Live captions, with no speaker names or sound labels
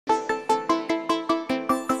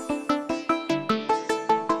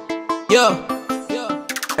Yeah,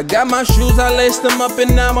 I got my shoes, I laced them up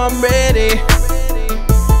and now I'm ready.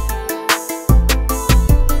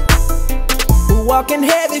 Walking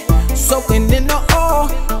heavy, soaking in the oil,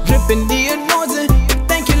 dripping the anointing.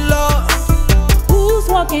 Thank you, Lord. Who's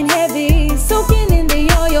walking heavy, soaking in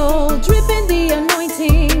the oil, dripping the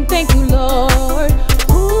anointing? Thank you, Lord.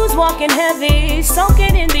 Who's walking heavy,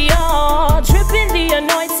 soaking in the oil, dripping the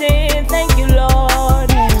anointing? Thank you,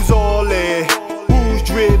 Lord. Who's oily? Who's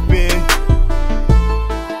dripping?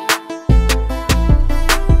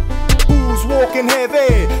 Who's walking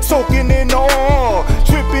heavy, soaking in the oil,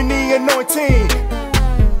 dripping the anointing?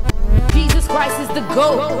 Jesus Christ is the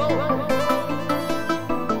GOAT.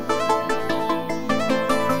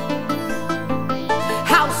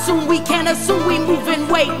 How soon we can assume we move and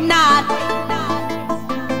wait, not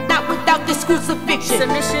without this crucifixion.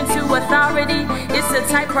 Submission to authority, it's a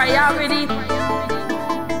type priority.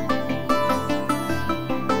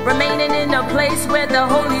 Remaining in a place where the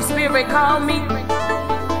Holy Spirit called me.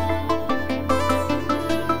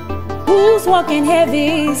 Who's walking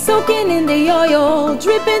heavy, soaking in the oil,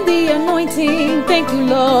 dripping the anointing? Thank you,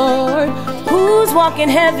 Lord. Who's walking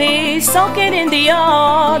heavy, soaking in the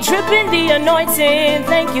oil, dripping the anointing?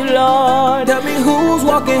 Thank you, Lord. Tell me who's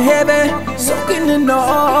walking heavy, soaking in the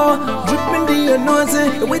oil, dripping the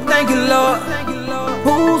anointing. And we thank you, Lord.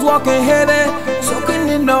 Who's walking heavy, soaking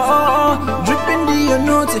in the oil, dripping the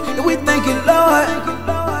anointing. And we thank you, Lord.